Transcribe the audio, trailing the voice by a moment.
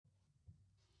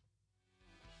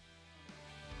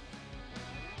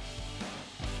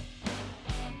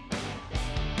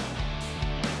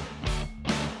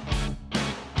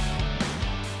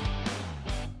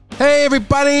Hey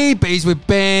everybody, Bees with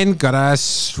Ben. Got a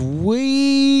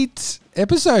sweet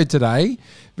episode today.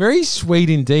 Very sweet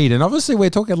indeed. And obviously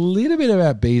we're talking a little bit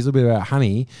about bees, a little bit about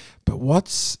honey. But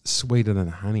what's sweeter than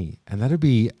honey? And that'll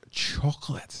be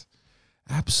chocolate.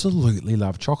 Absolutely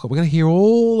love chocolate. We're going to hear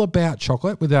all about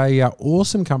chocolate with a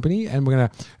awesome company,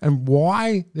 and and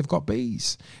why they've got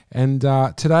bees. And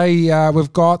today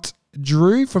we've got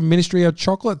Drew from Ministry of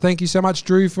Chocolate. Thank you so much,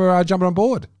 Drew, for jumping on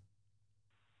board.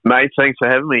 Mate, thanks for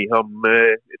having me.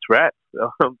 It's Rat.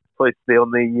 I'm pleased to be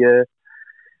on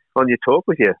your talk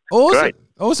with you. Awesome. Great.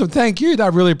 Awesome. Thank you. I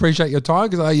really appreciate your time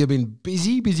because I know you've been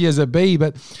busy as a bee.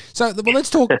 But so, well, let's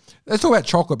talk about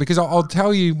chocolate, because I'll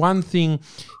tell you one thing.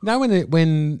 You know,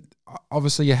 when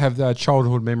obviously you have the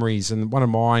childhood memories, and one of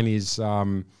mine is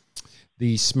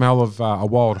the smell of a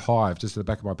wild hive just at the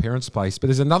back of my parents' place. But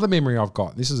there's another memory I've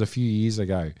got. This is a few years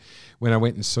ago when I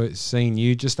went and seen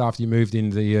you just after you moved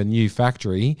into the new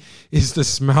factory, is the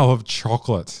smell of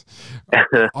chocolate.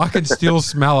 I can still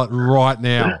smell it right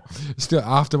now, still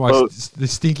after the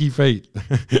stinky feet.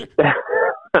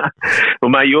 Well,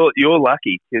 mate, you're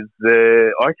lucky because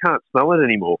I can't smell it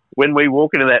anymore. When we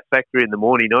walk into that factory in the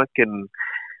morning, I can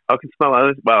smell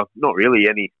it. Well, not really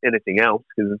anything else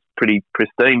because it's pretty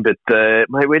pristine. But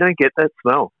mate, we don't get that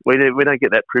smell. We don't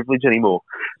get that privilege anymore.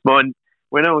 Mine,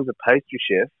 when I was a pastry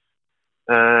chef,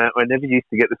 I never used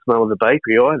to get the smell of the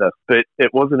bakery either. But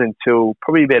it wasn't until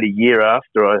probably about a year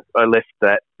after I left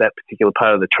that particular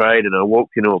part of the trade, and I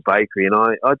walked into a bakery, and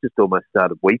I just almost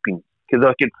started weeping because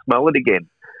I could smell it again.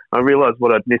 I realised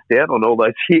what I'd missed out on all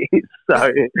those years.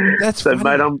 That's funny.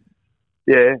 Mate, I'm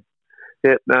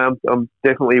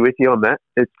definitely with you on that.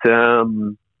 It's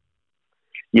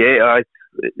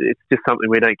it's just something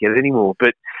we don't get anymore.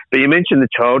 But you mentioned the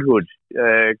childhood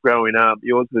growing up.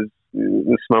 Yours was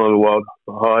the smell of the wild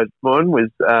hive. Mine was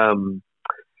I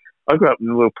grew up in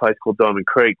a little place called Diamond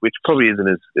Creek, which probably isn't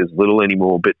as little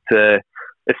anymore. But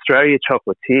Australia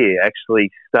Chocolatier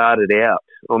actually started out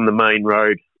on the main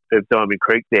road of Diamond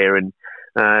Creek there, and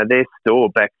their store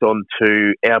backed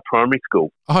onto our primary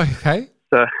school. Oh, okay.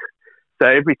 So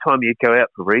every time you go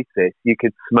out for recess, you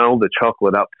could smell the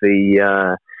chocolate up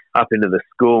into the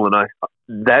school, and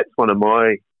that's one of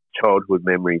my childhood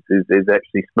memories is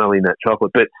actually smelling that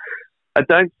chocolate. But I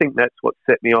don't think that's what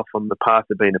set me off on the path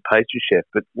of being a pastry chef.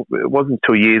 But it wasn't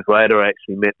until years later I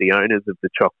actually met the owners of the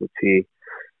chocolatier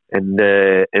and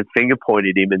finger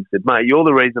pointed him and said, "Mate, you're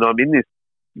the reason I'm in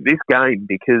this game,"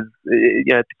 because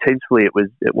potentially it was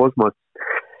my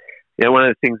one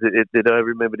of the things that I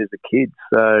remembered as a kid.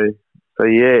 So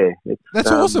yeah,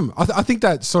 that's awesome. I think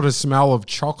that sort of smell of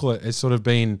chocolate has sort of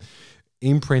been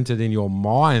imprinted in your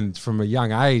mind from a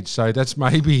young age. So that's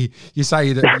maybe you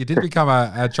say that you did become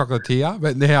a chocolatier,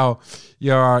 but now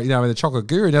you're in the chocolate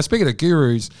guru. Now, speaking of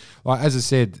gurus, like as I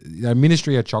said,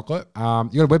 Ministry of Chocolate. You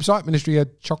got a website,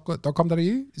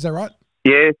 ministryofchocolate.com.au. Is that right?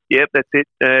 Yeah, that's it.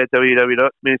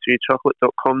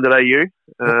 www.ministryofchocolate.com.au.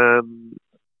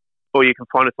 Or you can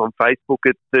find us on Facebook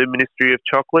at the Ministry of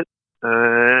Chocolate.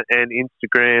 And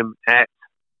Instagram at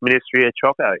Ministry of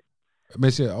Choco.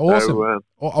 Awesome. So,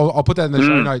 I'll put that in the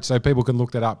show notes so people can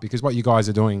look that up, because what you guys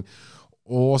are doing,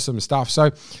 awesome stuff.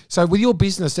 So with your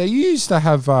business, you used to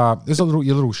have there's your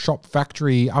little shop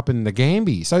factory up in the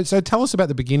Gambie. So tell us about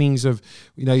the beginnings of,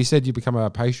 you said you become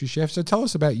a pastry chef. So tell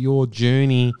us about your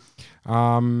journey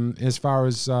as far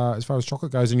as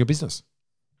chocolate goes in your business.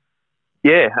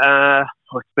 Yeah,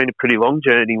 it's been a pretty long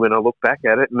journey when I look back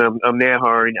at it, and I'm now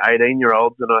hiring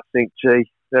 18-year-olds, and I think, gee,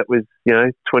 that was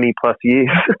 20 plus years.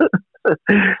 But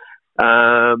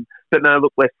no,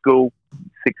 look, left school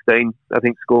 16. I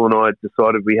think school and I had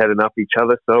decided we had enough of each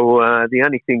other, so the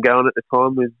only thing going at the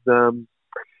time was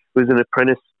an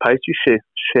apprentice pastry chef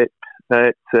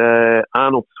at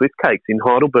Arnold Swiss Cakes in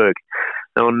Heidelberg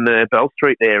on Bell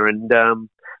Street there, and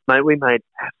mate, we made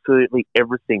absolutely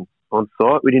everything on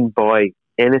site. We didn't buy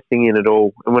anything in at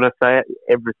all. And when I say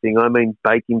everything, I mean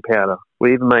baking powder.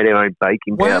 We even made our own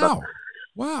baking powder.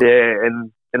 Wow. Yeah,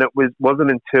 and it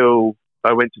wasn't until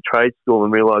I went to trade school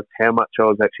and realised how much I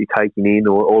was actually taking in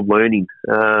or learning.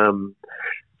 So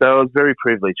I was very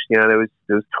privileged. There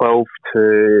was 12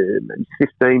 to maybe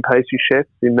 15 pastry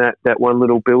chefs in that one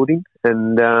little building,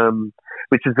 and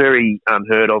which is very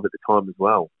unheard of at the time as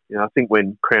well. I think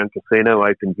when Crown Casino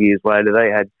opened years later, they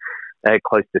had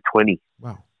close to 20.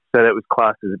 Wow. So that was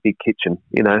classed as a big kitchen,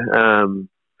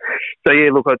 So yeah,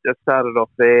 look, I started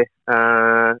off there.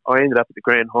 I ended up at the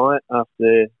Grand Hyatt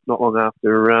not long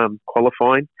after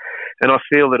qualifying, and I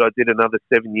feel that I did another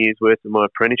 7 years worth of my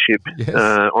apprenticeship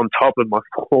on top of my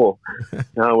 4.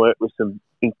 I worked with some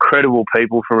incredible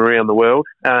people from around the world.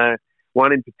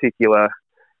 One in particular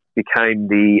became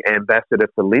the ambassador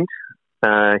for Lindt.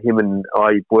 Him and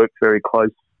I worked very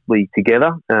closely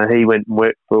together. He went and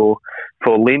worked for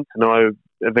Lindt, and I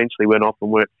eventually went off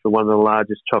and worked for one of the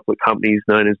largest chocolate companies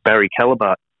known as Barry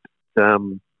Callebaut.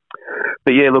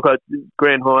 But yeah, look,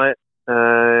 Grand Hyatt,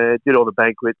 did all the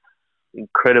banquets,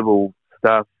 incredible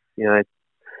stuff,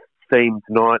 themed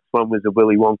nights. One was a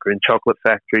Willy Wonka and Chocolate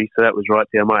Factory, so that was right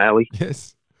down my alley.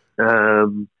 Yes.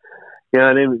 And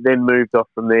then moved off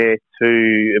from there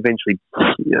to eventually,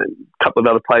 a couple of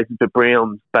other places, but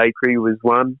Brown's Bakery was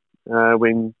one,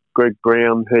 when Greg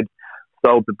Brown had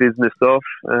sold the business off.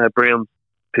 Brown's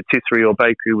Patisserie or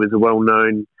Bakery was a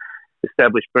well-known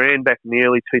established brand back in the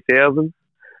early 2000s.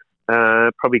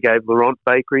 Probably gave Laurent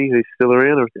Bakery, who's still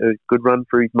around, a good run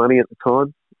for his money at the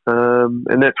time.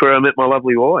 And that's where I met my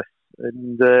lovely wife.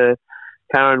 And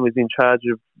Karen was in charge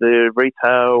of the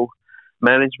retail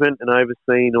management and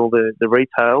overseeing all the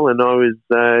retail, and I was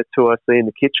 2IC in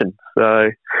the kitchen. So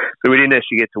we didn't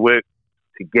actually get to work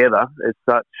together as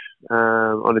such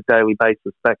on a daily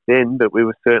basis back then, but we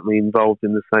were certainly involved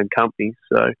in the same company.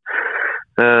 So,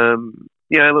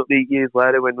 look, the years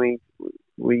later when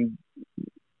we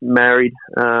married,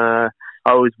 I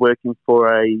was working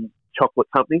for a chocolate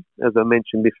company, as I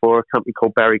mentioned before, a company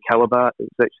called Barry Callebaut. It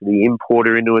was actually the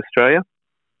importer into Australia.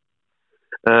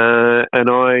 And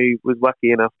I was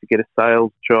lucky enough to get a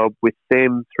sales job with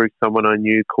them through someone I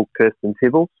knew called Kirsten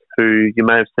Tibbles, who you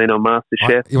may have seen on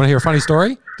MasterChef. You want to hear a funny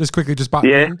story? Just quickly, just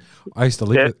button in. I used to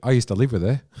live with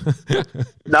her.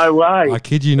 No way. I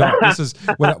kid you not. This is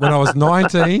when I was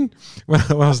 19. When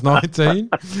I was 19,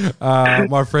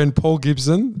 my friend Paul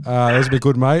Gibson, that was my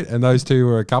good mate, and those two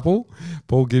were a couple.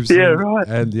 Paul Gibson,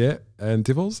 and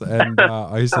Tibbles, and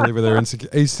I used to live with her in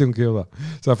East St Kilda.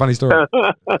 So a funny story.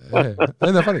 Isn't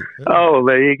that funny? Oh,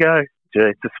 there you go.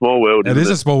 It's a small world. It is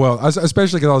a small world,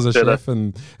 especially because I was a chef,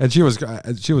 and she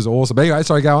was awesome. But anyway,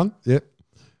 sorry, go on. Yep.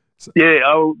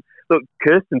 Look,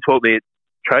 Kirsten taught me at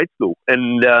trade school,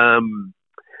 and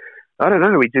I don't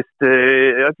know. I just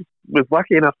was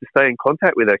lucky enough to stay in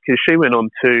contact with her because she went on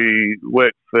to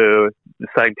work for the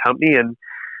same company, and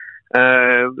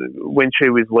when she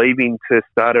was leaving to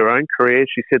start her own career,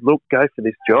 she said, "Look, go for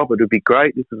this job. It would be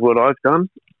great. This is what I've done."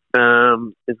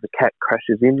 As the cat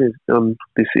crashes in, this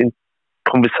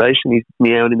conversation, he's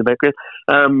meowing in the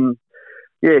background.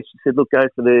 She said, "Look, go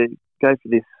for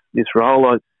this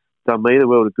role. It's done me the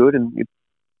world of good, and you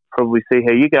probably see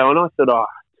how you go." And I said,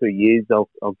 2 years,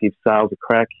 I'll give sales a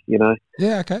crack.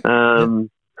 Yeah, okay.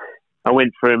 I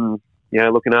went from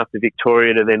looking after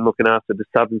Victoria to then looking after the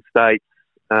southern states.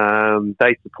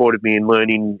 They supported me in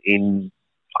learning in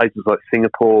places like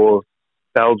Singapore,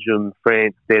 Belgium,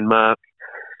 France, Denmark.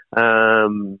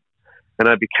 And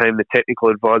I became the technical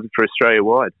advisor for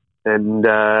Australia-wide, and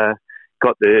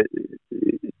got the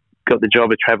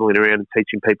job of travelling around and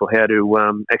teaching people how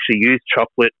to actually use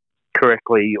chocolate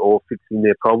correctly or fixing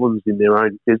their problems in their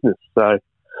own business. So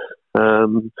I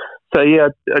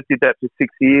did that for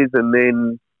 6 years, and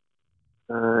then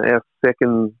our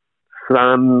second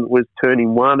son was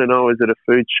turning 1, and I was at a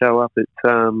food show up at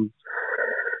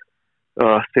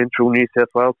central New South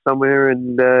Wales somewhere,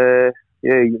 and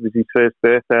it was his first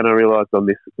birthday, and I realised I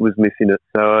was missing it.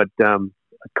 So I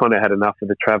kind of had enough of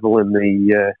the travel and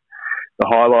the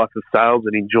high life of sales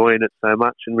and enjoying it so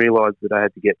much, and realised that I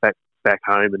had to get back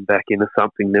home and back into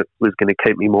something that was going to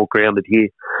keep me more grounded here.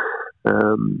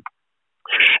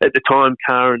 At the time,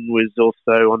 Karen was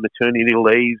also on maternity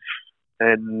leave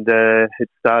and had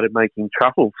started making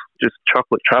truffles, just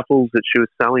chocolate truffles that she was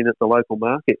selling at the local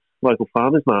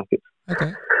farmers markets.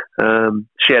 Okay.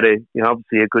 She had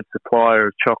obviously a good supplier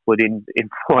of chocolate in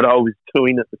what I was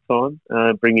doing at the time,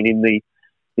 bringing in the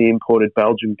imported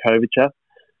Belgian Couverture.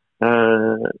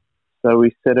 So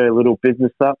we set a little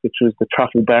business up, which was the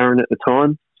Truffle Baron at the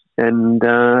time, and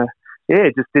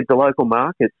just did the local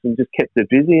markets and just kept her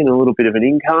busy and a little bit of an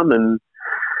income. And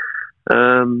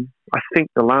I think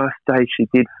the last day she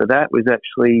did for that was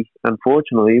actually,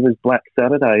 unfortunately, it was Black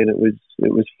Saturday, and it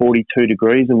was 42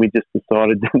 degrees, and we just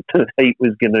decided that the heat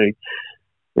was going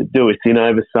to do us in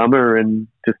over summer and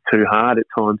just too hard at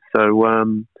times. So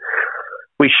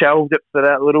we shelved it for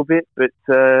that little bit, but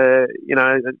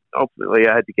ultimately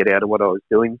I had to get out of what I was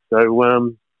doing. So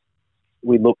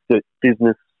we looked at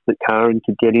business that Karen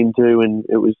could get into, and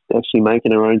it was actually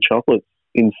making her own chocolates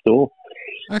in store.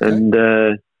 Okay. And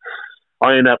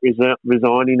I ended up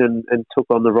resigning and took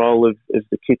on the role of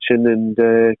the kitchen, and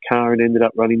Karen ended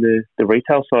up running the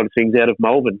retail side of things out of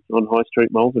Melbourne, on High Street,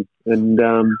 Melbourne. And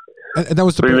that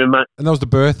was the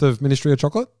birth of Ministry of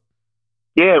Chocolate?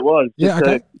 Yeah, it was. Yeah,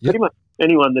 okay. Pretty much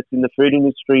anyone that's in the food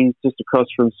industry, just across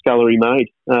from Scullery Maid,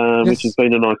 which has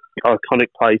been an iconic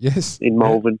place in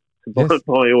Malvern to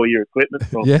buy all your equipment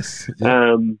from.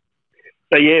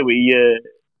 So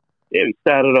we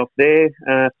started off there.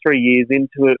 3 years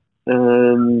into it,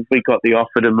 we got the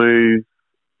offer to move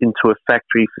into a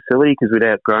factory facility because we'd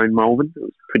outgrown Malvern. It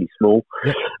was pretty small.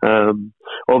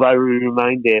 Although we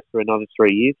remained there for another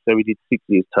 3 years, so we did 6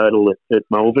 years total at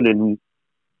Malvern, and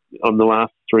on the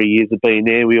last 3 years of being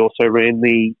there, we also ran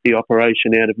the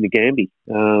operation out of Ngambie.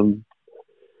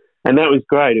 And that was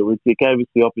great. It gave us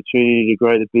the opportunity to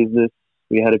grow the business.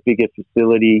 We had a bigger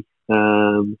facility.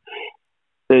 The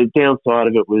downside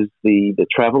of it was the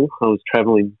travel. I was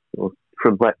travelling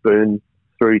from Blackburn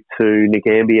through to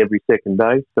Ngambie every second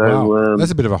day. So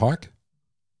that's a bit of a hike.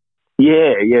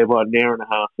 Yeah, about an hour and a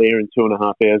half there and 2.5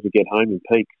 hours to get home in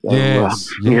peak. So,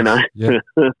 you know.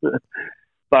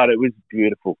 But it was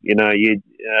beautiful. You know,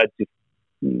 just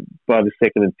by the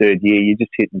second and third year, you're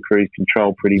just hitting cruise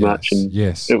control pretty much. And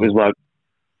it was like,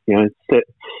 you know,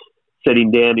 setting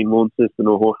down in Launceston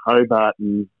or Hobart,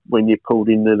 and when you pulled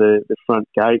into the front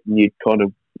gate and you'd kind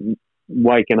of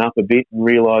waken up a bit and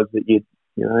realised that you're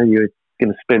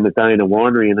going to spend the day in a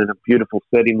winery and in a beautiful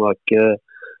setting like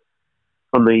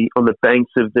on the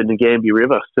banks of the Ngambie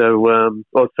River. So,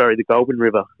 the Goulburn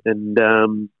River, and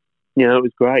it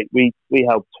was great. We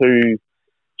held 2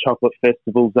 chocolate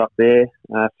festivals up there.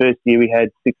 First year we had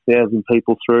 6,000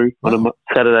 people through on a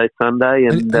Saturday, Sunday,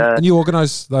 and you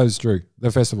organised those, Drew, the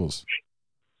festivals.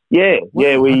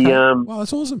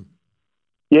 That's awesome.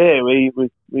 Yeah, we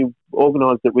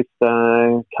organised it with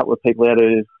a couple of people out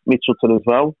of Mitchelton as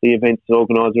well, the event's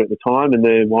organiser at the time and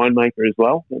the winemaker as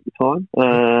well at the time.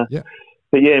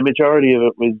 But majority of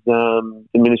it was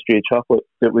the Ministry of Chocolate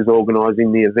that was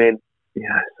organising the event.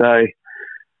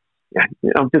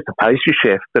 I'm just a pastry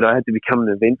chef, but I had to become an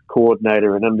event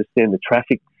coordinator and understand the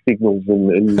traffic signals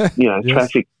and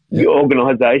traffic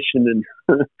organisation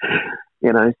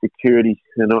and security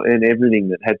and everything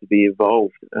that had to be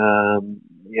involved.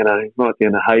 Right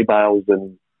down the hay bales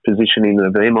and positioning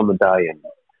of them on the day.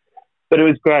 But it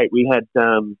was great. We had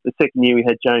the second year we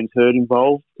had James Hurd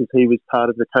involved because he was part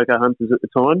of the Cocoa Hunters at the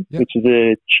time, which is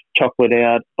a chocolate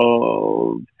out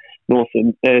of North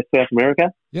and South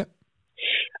America.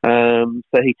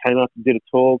 So he came up and did a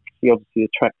talk. He obviously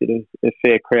attracted a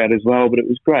fair crowd as well, but it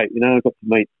was great. I got to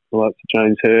meet the likes of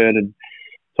James Hurd and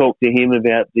talk to him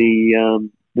about the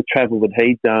travel that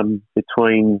he'd done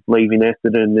between leaving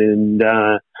Essendon and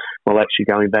actually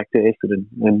going back to Essendon.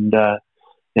 And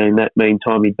in that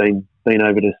meantime, he'd been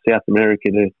over to South America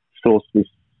to source this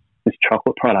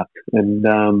chocolate product. And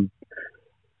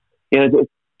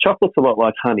chocolate's a lot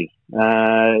like honey.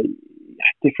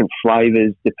 Different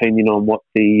flavours depending on what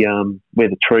where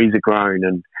the trees are grown,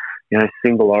 and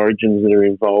single origins that are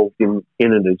involved in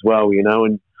it as well.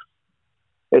 And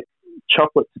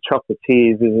chocolate to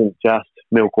chocolatiers isn't just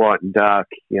milk white and dark.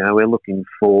 We're looking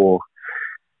for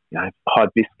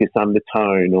hibiscus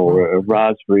undertone or a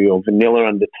raspberry or vanilla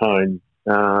undertone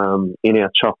in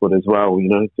our chocolate as well.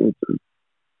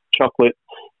 Chocolate,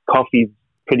 coffee's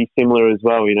pretty similar as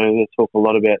well. They talk a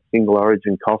lot about single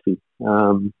origin coffee.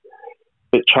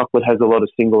 But chocolate has a lot of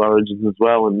single origins as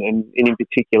well, and in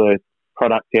particular,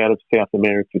 product out of South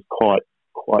America is quite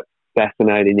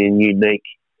fascinating and unique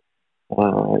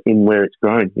in where it's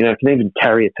grown. It can even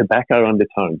carry a tobacco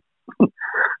undertone.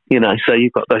 So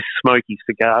you've got those smoky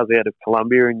cigars out of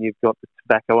Colombia, and you've got the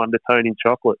tobacco undertone in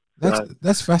chocolate.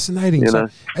 That's fascinating. So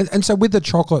with the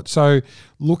chocolate, so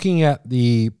looking at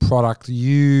the product,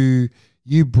 you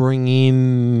bring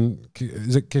in,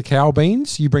 is it cacao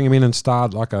beans? You bring them in and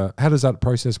start how does that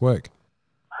process work?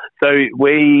 So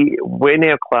we're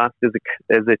now classed as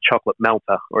a chocolate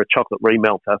melter or a chocolate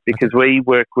remelter because we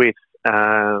work with,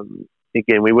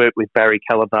 we work with Barry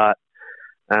Calabart,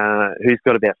 who's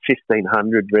got about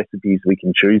 1,500 recipes we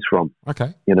can choose from.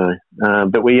 Okay.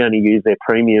 But we only use their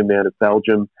premium out of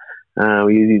Belgium.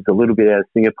 We use a little bit out of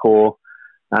Singapore.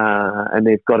 And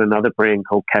they've got another brand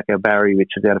called Cacao Barry,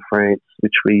 which is out of France,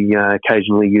 which we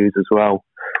occasionally use as well.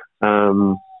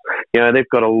 They've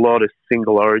got a lot of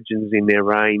single origins in their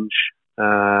range,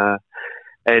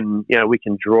 and we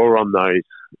can draw on those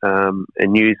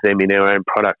and use them in our own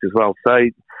product as well. So,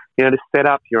 to set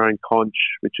up your own conch,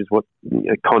 which is what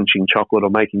conching chocolate or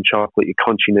making chocolate, you're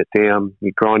conching it down,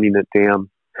 you're grinding it down.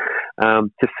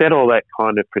 To set all that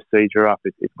kind of procedure up,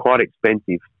 it's quite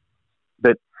expensive.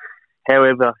 But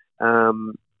however,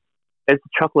 as the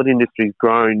chocolate industry's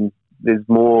grown, there's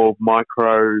more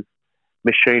micro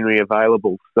machinery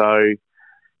available. So,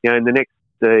 in the next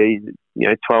 12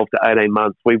 to 18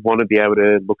 months, we want to be able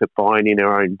to look at buying in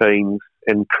our own beans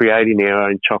and creating our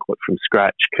own chocolate from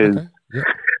scratch, because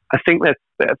I think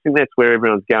that's where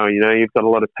everyone's going. You've got a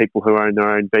lot of people who own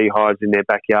their own beehives in their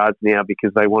backyards now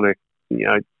because they want to,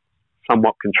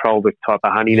 somewhat control the type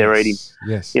of honey they're eating.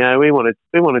 Yes. We want to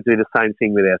do the same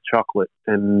thing with our chocolate.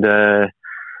 And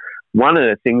one of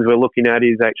the things we're looking at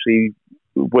is actually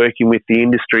working with the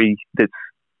industry that's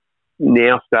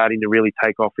now starting to really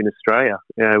take off in Australia,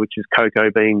 which is cocoa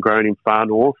being grown in far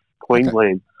north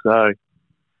Queensland. Okay.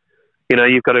 So,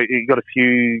 you've got a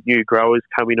few new growers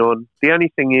coming on. The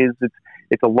only thing is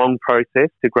it's a long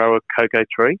process to grow a cocoa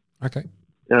tree. Okay.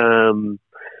 From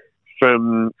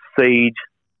seed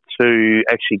to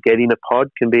actually getting a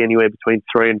pod can be anywhere between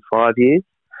 3 and 5 years.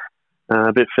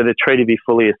 But for the tree to be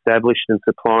fully established and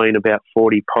supplying about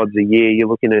 40 pods a year, you're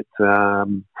looking at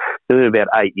about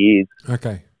 8 years.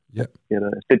 Okay. Yep.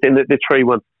 But then the tree,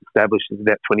 once established, is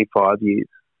about 25 years,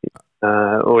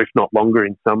 or if not longer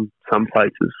in some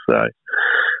places. So,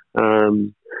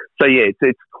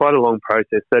 it's quite a long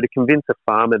process. So to convince a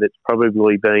farmer that's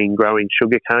probably been growing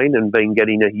sugarcane and been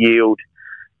getting a yield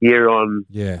year on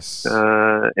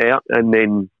out, and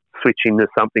then switching to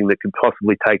something that could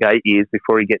possibly take 8 years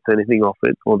before he gets anything off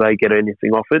it, or they get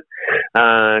anything off it,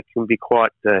 can be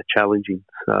quite challenging.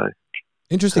 So.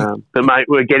 Interesting. But mate,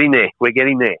 we're getting there.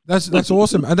 That's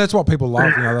awesome. And that's what people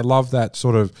love. They love that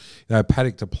sort of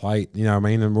paddock to plate,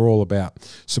 and we're all about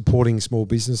supporting small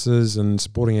businesses and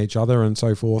supporting each other and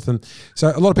so forth. And so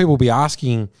a lot of people will be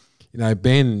asking,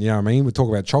 Ben, we talk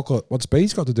about chocolate. What's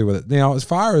bees got to do with it? Now, as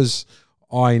far as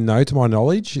I know, to my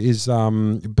knowledge, is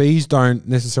bees don't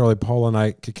necessarily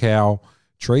pollinate cacao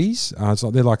trees.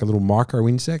 They're like a little micro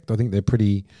insect. I think they're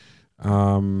pretty...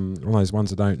 one of those ones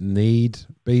that don't need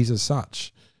bees as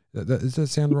such. Does that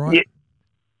sound right? Yeah.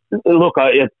 Look,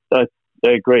 I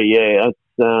agree. Yeah,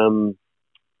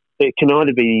 it can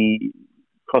either be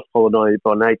cross-pollinated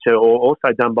by nature or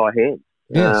also done by hand.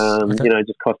 Yes.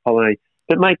 Just cross-pollinated.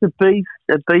 But mate, the bees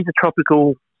are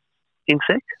tropical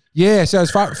insects. Yeah, so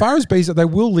as far as bees, they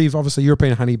will live. Obviously,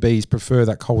 European honeybees prefer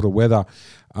that colder weather.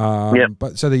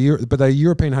 But the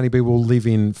European honeybee will live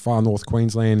in far north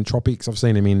Queensland tropics. I've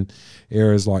seen them in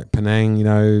areas like Penang,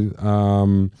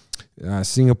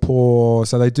 Singapore.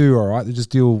 So they do all right. They just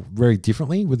deal very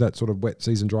differently with that sort of wet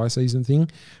season, dry season thing.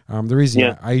 There is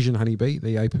the Asian honeybee,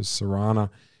 the Apis cerana,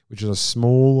 which is a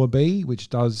smaller bee, which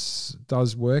does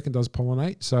work and does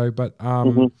pollinate. So, but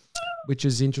which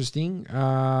is interesting.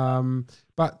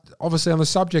 But obviously on the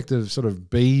subject of sort of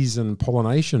bees and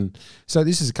pollination, so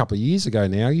this is a couple of years ago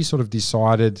now, you sort of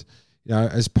decided,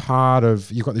 as part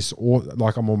of, you've got this,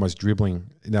 like I'm almost dribbling,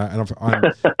 and I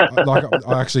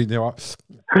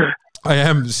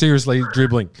am seriously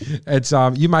dribbling. It's,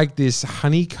 you make this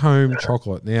honeycomb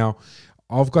chocolate. Now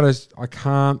I'm not going to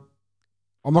talk,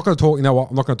 I'm not going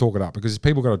to talk it up because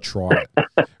people got to try it.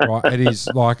 Right? It is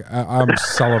like, I'm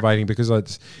salivating because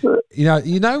it's,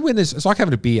 when it's like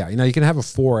having a beer, you can have a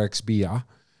 4X beer,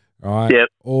 right? Yep.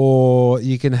 Or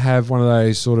you can have one of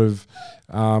those sort of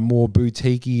more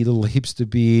boutique-y little hipster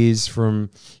beers from,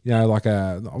 like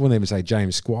I wouldn't even say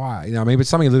James Squire, but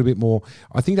something a little bit more.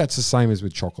 I think that's the same as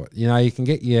with chocolate. You can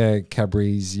get your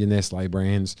Cadbury's, your Nestle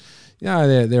brands,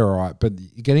 they're all right, but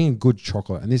you're getting a good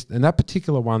chocolate. And that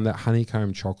particular one, that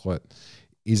honeycomb chocolate,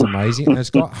 is amazing. And it's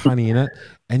got honey in it.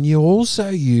 And you also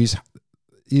use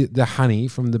the honey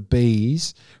from the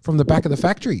bees from the back of the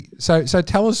factory. So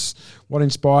tell us what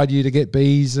inspired you to get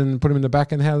bees and put them in the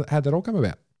back, and how'd that all come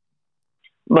about?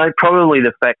 Mate, probably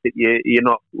the fact that you're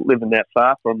not living that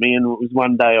far from me. And it was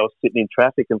one day I was sitting in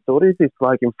traffic and thought, who's this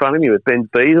bloke in front of me with Ben's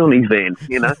bees on his van,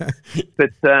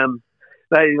 But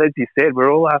as you said,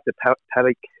 we're all after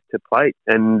paddock to plate.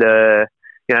 And,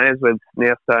 as we're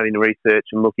now starting to research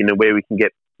and looking at where we can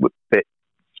get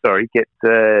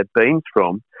beans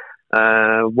from,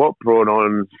 what brought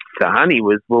on the honey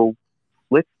was, well,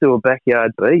 let's do a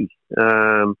backyard bee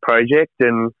project.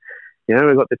 And,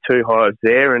 we've got the 2 hives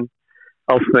there, and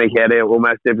I'll sneak out there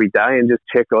almost every day and just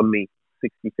check on me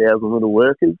 60,000 little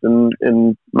workers. And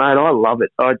mate, I love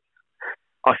it. I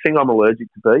think I'm allergic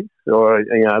to bees, or,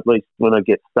 at least when I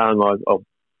get stung, I'll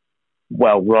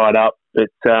right up. But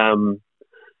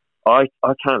I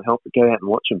can't help but go out and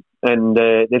watch them. And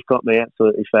they've got me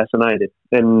absolutely fascinated.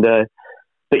 And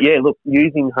but yeah, look,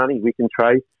 using honey, we can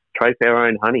trace our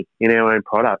own honey in our own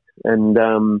product. And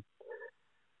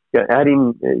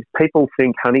adding, people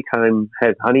think honeycomb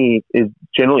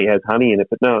generally has honey in it,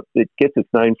 but no, it gets its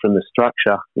name from the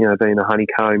structure, being a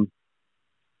honeycomb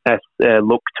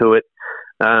look to it.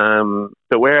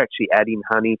 But we're actually adding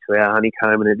honey to our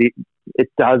honeycomb, and it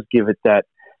does give it that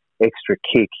extra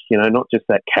kick, not just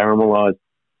that caramelized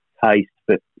taste,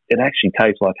 but it actually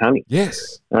tastes like honey.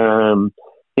 Yes. And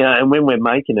when we're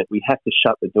making it, we have to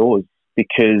shut the doors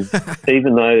because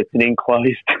even though it's an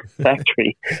enclosed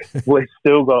factory, we've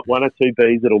still got one or two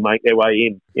bees that'll make their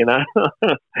way in,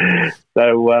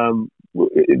 So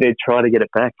they're trying to get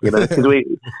it back, because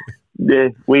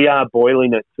we are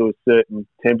boiling it to a certain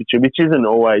temperature, which isn't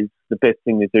always the best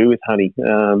thing to do with honey,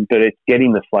 but it's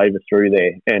getting the flavour through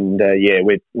there. And,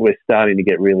 we're starting to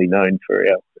get really known for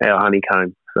our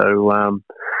honeycomb. So,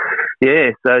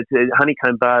 so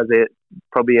honeycomb bars are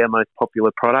probably our most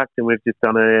popular product, and we've just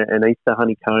done an Easter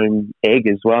honeycomb egg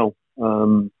as well.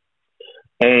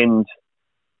 And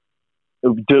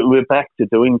we're back to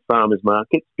doing farmers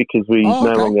markets because we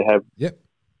no longer have... Yep.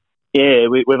 Yeah,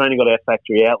 we've only got our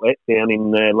factory outlet down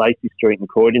in Lacey Street in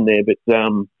Croydon there, but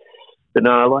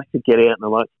no, I like to get out and I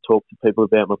like to talk to people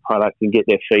about my product and get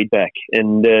their feedback.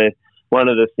 And one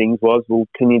of the things was, well,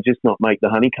 can you just not make the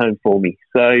honeycomb for me?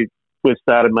 So we've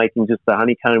started making just the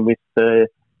honeycomb with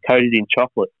coated in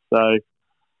chocolate. So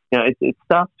it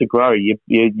starts to grow.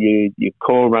 Your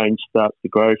core range starts to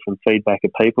grow from feedback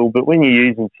of people. But when you're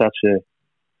using such a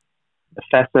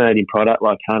fascinating product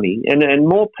like honey, and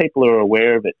more people are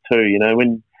aware of it too.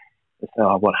 When they say,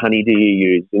 "Oh, what honey do you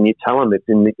use?" and you tell them it's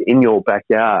in your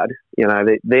backyard,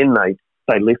 then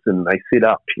they listen, they sit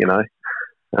up.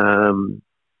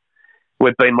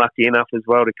 We've been lucky enough as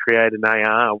well to create an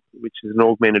AR, which is an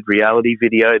augmented reality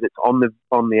video that's on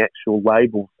the actual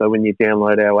label. So when you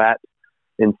download our app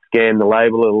and scan the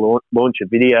label, it'll launch a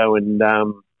video, and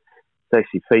it's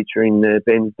actually featuring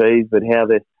Ben's bees, but how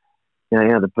the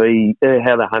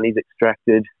honey's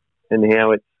extracted and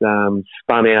how it's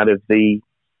spun out of the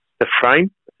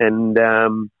frame, and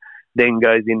then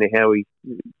goes into how we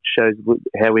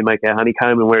make our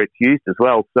honeycomb and where it's used as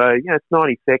well. So it's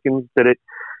 90 seconds, but it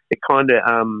kind of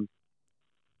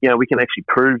we can actually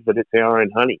prove that it's our own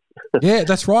honey. Yeah,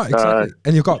 that's right, exactly.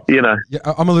 And you've got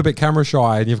I'm a little bit camera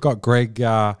shy, and you've got Greg,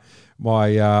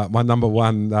 my number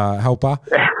one helper.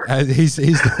 And he's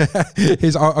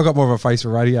I got more of a face for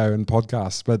radio and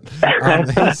podcasts, but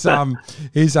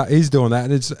he's doing that,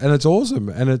 and it's awesome,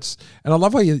 and I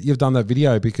love how you've done that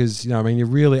video because you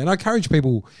really, and I encourage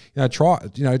people try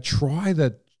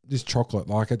this chocolate,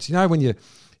 like it's when you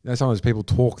sometimes people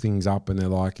talk things up and they're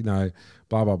like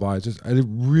blah blah blah, it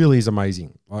really is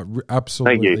amazing, like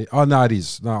absolutely. Thank you. Oh no, it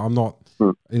is. No, I'm not.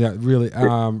 Really,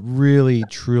 really,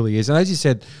 truly is. And as you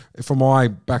said, from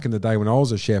back in the day when I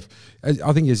was a chef,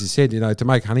 I think as you said, to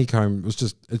make honeycomb it's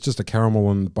just a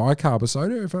caramel and bicarb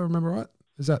soda, if I remember right.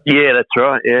 Is that? Yeah, that's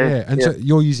right. Yeah. And so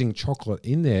you're using chocolate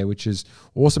in there, which is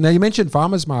awesome. Now you mentioned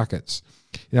farmers markets,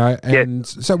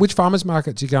 so which farmers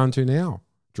markets are you going to now,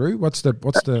 Drew? What's the?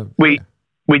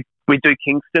 We do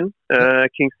Kingston,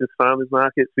 Kingston's farmers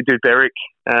markets. We do Berwick.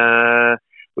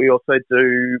 We also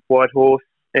do Whitehorse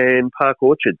and Park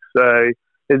Orchard. So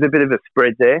there's a bit of a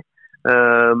spread there.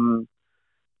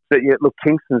 But yeah, look,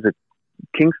 Kingston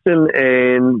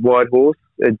and Whitehorse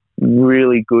are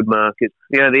really good markets.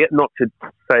 They're not to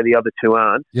say the other two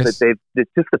aren't, yes, but they're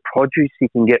just the produce you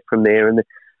can get from there, and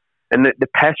the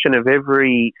passion of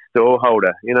every store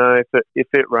holder. If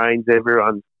it rains,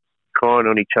 everyone's crying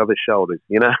on each other's shoulders.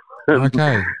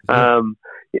 Okay. Yeah.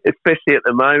 Especially at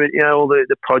the moment, all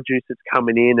the produce that's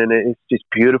coming in, and it's just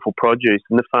beautiful produce.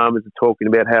 And the farmers are talking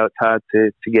about how it's hard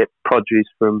to get produce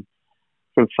from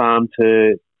farm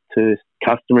to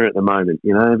customer at the moment,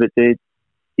 But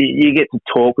you get to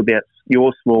talk about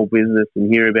your small business and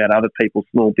hear about other people's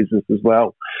small business as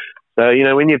well. So,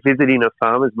 when you're visiting a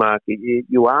farmer's market,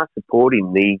 you are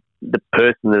supporting the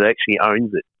person that actually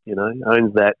owns it,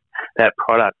 owns that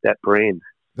product, that brand.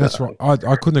 That's right.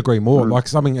 I couldn't agree more. Like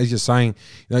something, as you're saying,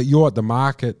 you're at the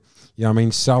market,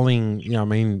 selling,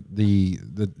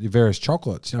 the various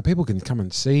chocolates. People can come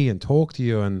and see and talk to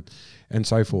you and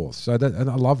so forth. So and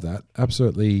I love that.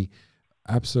 Absolutely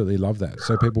love that.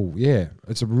 So people,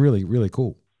 it's a really, really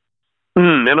cool.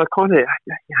 And I kind of,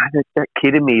 that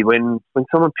kid in me, when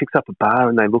someone picks up a bar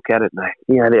and they look at it and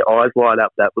they, their eyes light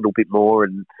up that little bit more.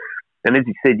 And as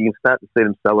you said, you can start to see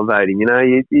them salivating,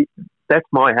 that's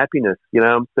my happiness.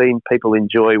 I'm seeing people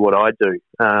enjoy what I do.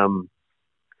 I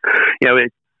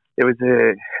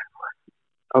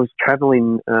was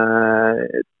travelling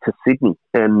to Sydney,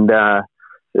 and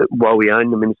while we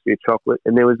owned the Ministry of Chocolate,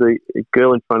 and there was a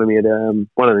girl in front of me at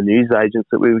one of the news agents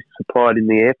that we supplied in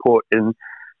the airport, and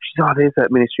she said, "Oh, there's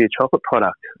that Ministry of Chocolate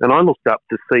product," and I looked up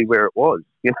to see where it was.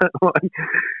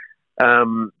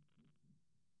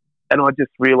 And I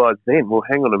just realised then, well,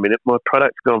 hang on a minute, my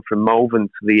product's gone from Malvern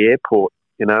to the airport,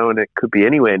 and it could be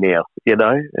anywhere now,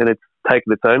 and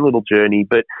taken its own little journey.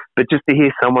 But just to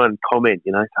hear someone comment,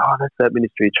 you know, oh, that's that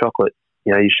Ministry of Chocolate.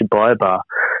 You know, you should buy a bar.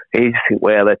 And you just think,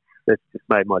 wow, that's just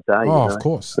made my day. Oh, you know? of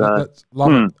course. That's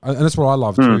love it. And that's what I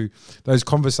love too. Those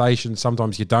conversations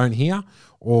sometimes you don't hear,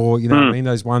 or, you know what I mean,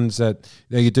 those ones that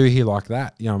you do hear like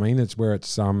that, you know what I mean? It's where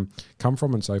it's come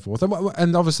from and so forth.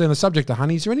 And obviously on the subject of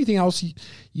honey, is there anything else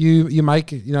you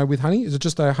make, you know, with honey? Is it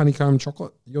just a honeycomb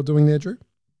chocolate you're doing there, Drew?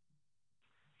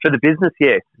 For the business,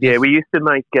 yes. Yeah, we used to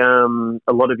make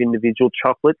a lot of individual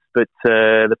chocolates, but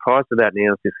the price of that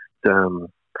now is just,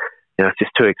 you know, it's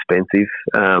just too expensive.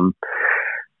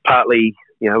 Partly,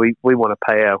 you know, we want to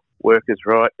pay our workers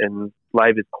right, and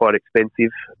labour's quite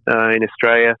expensive in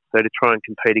Australia. So to try and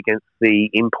compete against the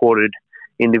imported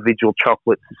individual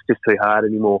chocolates, it's just too hard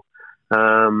anymore.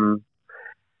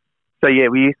 So yeah,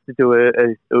 we used to do it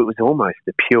was almost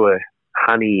a pure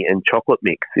honey and chocolate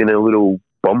mix in a little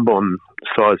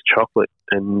bonbon-sized chocolate,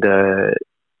 and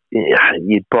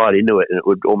you'd bite into it, and it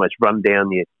would almost run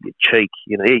down your cheek,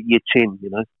 you know, your chin,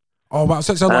 you know. Oh, wow.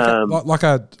 So like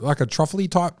a truffle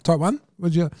type one? How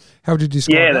would you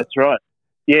describe that? Yeah, that's right.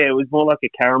 Yeah, it was more like a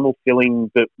caramel filling,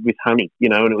 but with honey, you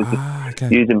know, and it was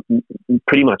just using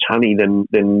pretty much honey than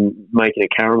making a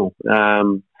caramel. You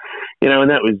know,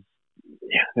 and that was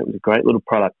a great little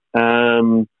product.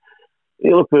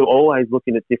 Look, we're always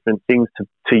looking at different things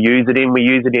to use it in. We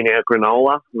use it in our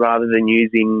granola rather than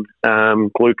using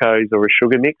glucose or a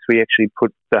sugar mix. We actually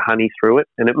put the honey through it,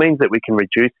 and it means that we can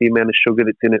reduce the amount of sugar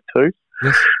that's in it too.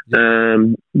 Yes.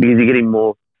 Because you're getting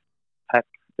more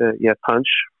punch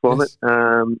from it,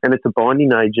 and it's a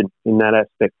binding agent in that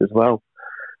aspect as well.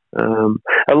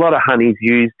 A lot of honey is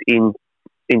used in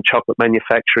chocolate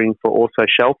manufacturing for also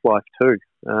shelf life too.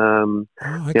 You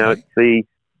know,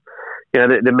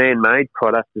 it's the man-made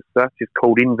product as such is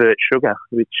called invert sugar,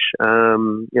 which you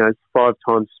know, is 5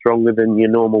 times stronger than your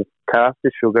normal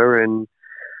caster sugar and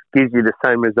gives you the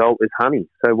same result as honey.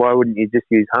 So why wouldn't you just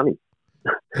use honey?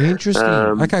 Interesting.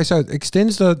 Okay, so it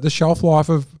extends the shelf life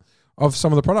of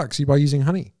some of the products by using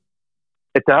honey.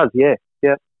 It does, yeah.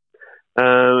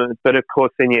 But of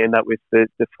course, then you end up with the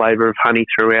flavour of honey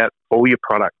throughout all your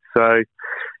products. So,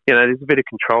 you know, there's a bit of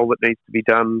control that needs to be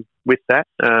done with that.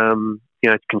 You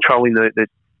know, controlling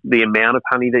the amount of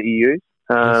honey that you use.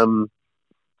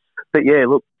 But yeah,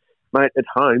 look, mate, at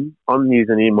home, I'm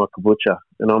using it in my kombucha,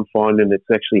 and I'm finding it's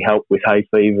actually helped with hay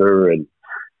fever and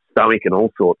stomach and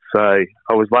all sorts. So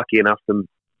I was lucky enough to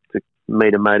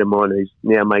meet a mate of mine who's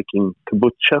now making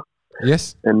kombucha.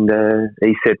 Yes. And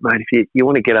he said, mate, if you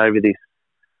want to get over this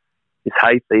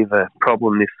hay fever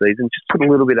problem this season, just put a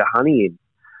little bit of honey in,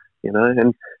 you know.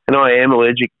 And I am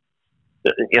allergic.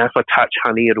 You know, if I touch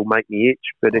honey, it'll make me itch.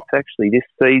 But it's actually this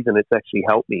season, it's actually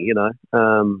helped me, you know.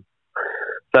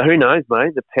 So who knows,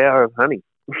 mate? The power of honey.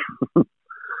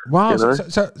 Wow. You know?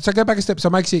 So go back a step. So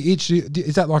it makes you itch.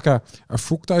 Is that like a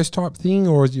fructose type thing,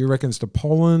 or do you reckon it's the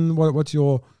pollen? What's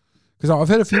your? Because I've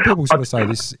heard a few people sort of say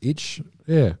this itch.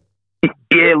 Yeah.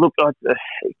 Yeah. Look,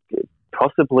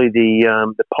 possibly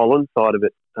the pollen side of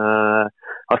it. I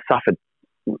suffered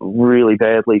really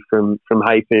badly from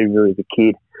hay fever as a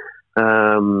kid.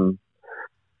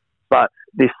 But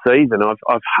this season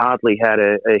I've hardly had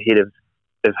a hit of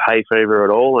hay fever at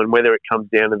all, and whether it comes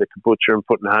down to the kombucha and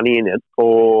putting honey in it,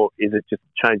 or is it just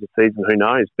change of season, who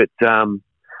knows? But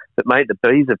mate, the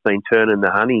bees have been turning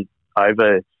the honey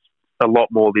over a lot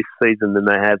more this season than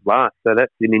they had last, so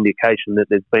that's an indication that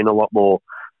there's been a lot more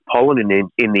pollen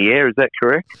in the air. Is that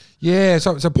correct? Yeah,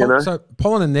 so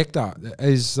pollen and nectar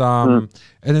is and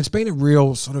it's been a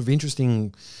real sort of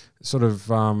interesting sort of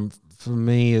for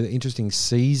me, an interesting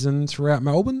season throughout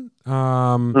Melbourne.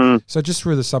 So just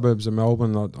through the suburbs of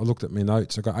Melbourne, I looked at my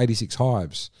notes. I got 86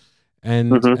 hives,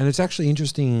 and it's actually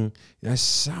interesting. You know,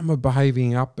 some are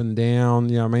behaving up and down.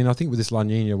 You know, I mean, I think with this La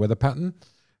Nina weather pattern,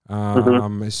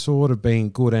 it's sort of been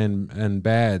good and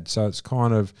bad. So it's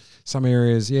kind of some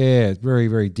areas, very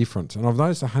very different. And I've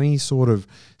noticed the honey sort of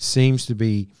seems to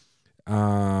be.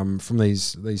 From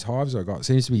these hives I got,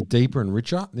 seems to be deeper and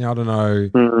richer. Now I don't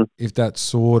know if that's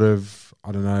sort of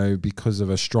because of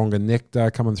a stronger nectar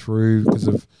coming through because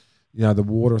of the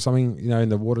water or something in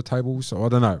the water table. So I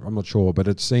don't know. I'm not sure, but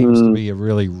it seems to be a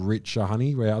really richer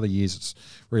honey. Where other years it's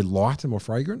very light and more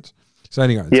fragrant. So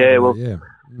anyway,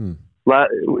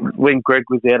 when Greg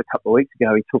was out a couple of weeks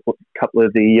ago, he took a couple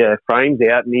of the frames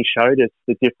out and he showed us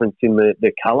the difference in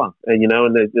the colour, and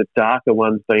and the darker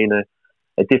ones being a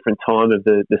different time of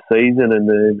the season, and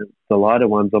the lighter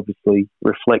ones obviously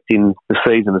reflecting the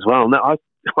season as well. And I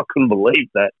couldn't believe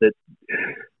that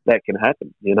can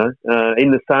happen,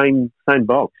 in the same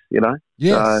box,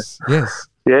 Yes, yes.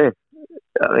 Yeah.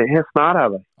 How smart are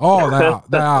they? Oh, they are.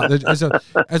 They are. As a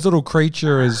little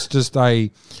creature, is just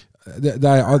a. They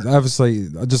obviously,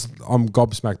 I'm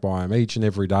gobsmacked by them each and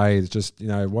every day. It's just,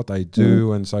 what they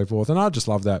do and so forth. And I just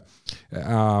love that,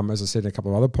 as I said in a couple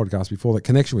of other podcasts before, that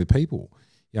connection with people.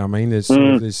 You know what I mean? There's sort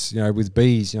of this, with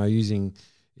bees, using,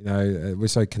 we're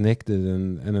so connected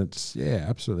and it's,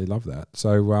 absolutely love that.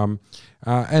 So,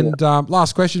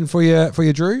 last question for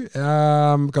you, Drew.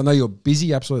 I know you're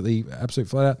busy, absolutely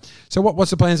flat out. So what's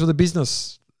the plans for the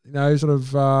business, in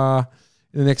the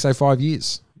next, say, 5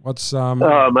 years? What's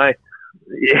Oh, mate,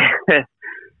 yeah.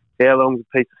 How long's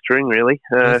a piece of string, really?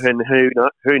 Yes. And who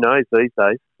knows these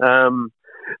days?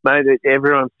 Mate,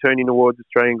 everyone's turning towards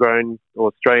Australian-grown or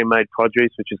Australian-made produce,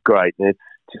 which is great. It's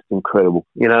just incredible.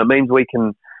 It means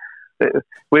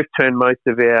we've turned most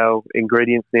of our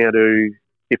ingredients now to,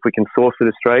 if we can source it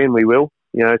Australian, we will.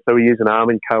 So we're using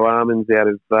almonds out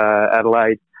of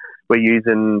Adelaide. We're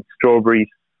using strawberries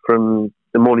from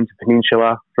the Mornington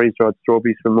Peninsula, freeze-dried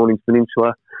strawberries from Mornington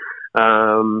Peninsula.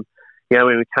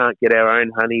 When we can't get our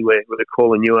own honey, we're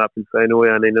calling you up and saying, we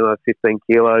only need another 15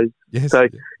 kilos. Yes. So,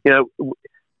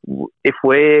 if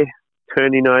we're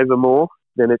turning over more,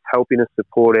 then it's helping us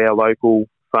support our local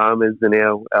farmers and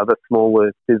our other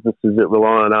smaller businesses that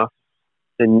rely on us.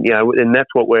 And, and that's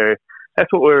what we're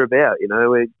about.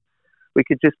 We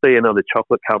could just be another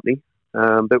chocolate company,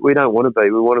 but we don't want to be.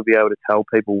 We want to be able to tell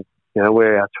people,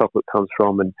 where our chocolate comes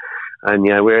from and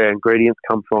where our ingredients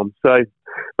come from. So,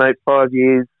 mate, 5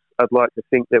 years, I'd like to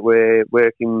think that we're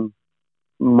working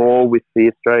more with the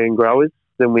Australian growers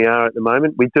than we are at the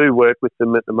moment. We do work with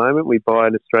them at the moment. We buy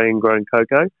an Australian-grown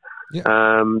cocoa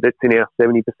that's in our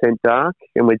 70% dark,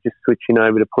 and we're just switching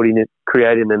over to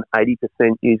creating an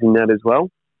 80% using that as well.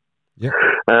 Yeah.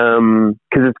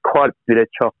 Because it's quite a bit of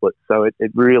chocolate, so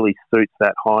it really suits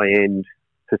that high-end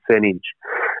percentage.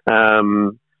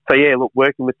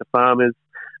 Working with the farmers,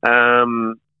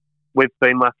 we've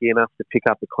been lucky enough to pick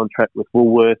up a contract with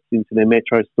Woolworths into their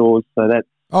Metro stores, so that's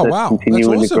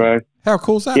continuing that's awesome. to grow. How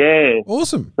cool is that? Yeah.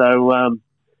 Awesome. So,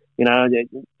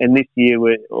 and this year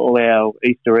all our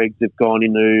Easter eggs have gone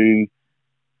into,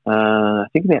 I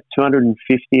think about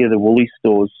 250 of the Woolies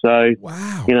stores. So,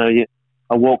 wow.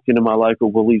 I walked into my local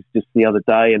Woolies just the other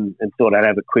day and thought I'd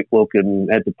have a quick look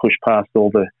and had to push past all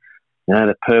the,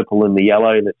 the purple and the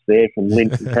yellow that's there from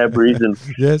Lindt and Cadbury's. And,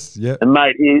 yes, yeah. And,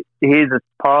 mate, here's a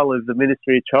pile of the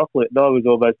Ministry of Chocolate. And I was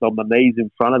almost on my knees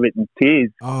in front of it in tears,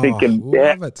 thinking,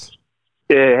 love it.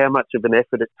 Yeah, how much of an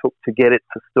effort it took to get it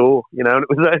to store, and it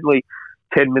was only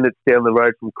 10 minutes down the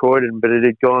road from Croydon, but it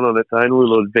had gone on its own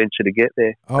little adventure to get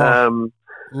there.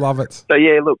 Love it. So,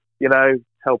 yeah, look,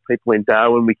 tell people in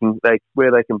Darwin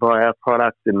where they can buy our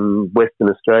products in Western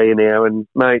Australia now. And,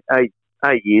 mate,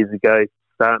 eight years ago,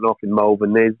 starting off in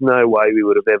Melbourne, there's no way we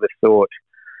would have ever thought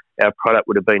our product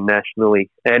would have been nationally.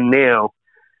 And now,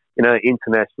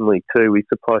 internationally too, we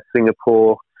supply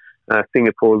Singapore.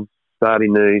 Singapore's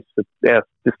starting our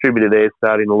distributor there is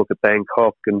starting to look at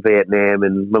Bangkok and Vietnam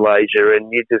and Malaysia,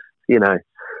 and you just,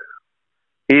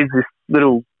 here's this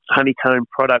little honeycomb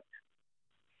product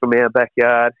from our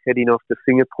backyard heading off to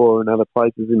Singapore and other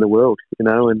places in the world,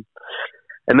 and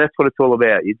that's what it's all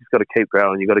about. You just got to keep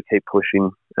growing. You got to keep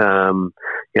pushing.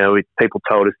 People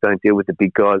told us don't deal with the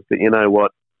big guys, but you know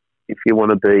what? If you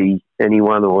want to be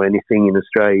anyone or anything in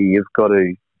Australia, you've got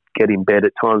to get in bed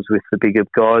at times with the bigger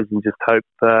guys and just hope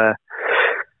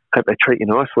they treat you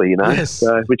nicely, Yes.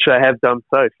 Which they have done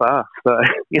so far. So,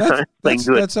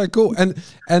 that's so cool. And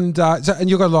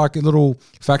you've got like a little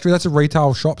factory. That's a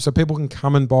retail shop, so people can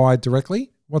come and buy directly.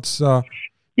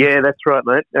 Yeah, that's right,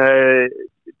 mate.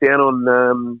 Down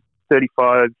on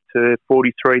 35 to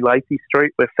 43 Lacey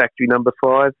Street, we're factory number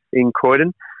 5 in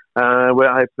Croydon.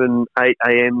 We're open 8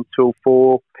 a.m. till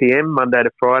 4 p.m. Monday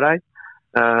to Friday.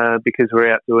 Because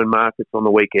we're out doing markets on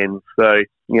the weekends. So,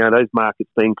 those markets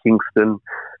being Kingston,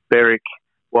 Berwick,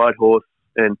 Whitehorse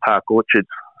and Park Orchards.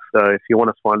 So if you want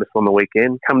to find us on the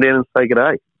weekend, come down and say good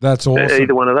day. That's awesome.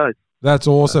 Either one of those. That's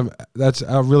awesome.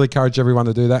 I really encourage everyone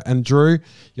to do that. And Drew,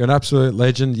 you're an absolute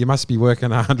legend. You must be working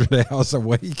 100 hours a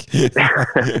week. And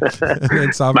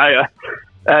then some. Mate,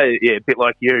 yeah, a bit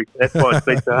like you. That's why it's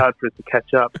been so hard for us to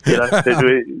catch up.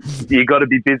 You got to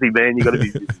be busy, man. You got to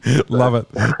be busy. Love it.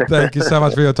 Thank you so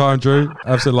much for your time, Drew.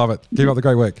 Absolutely love it. Keep up the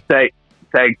great work.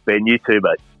 Thanks, Ben. You too,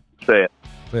 mate. See ya.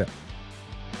 See ya.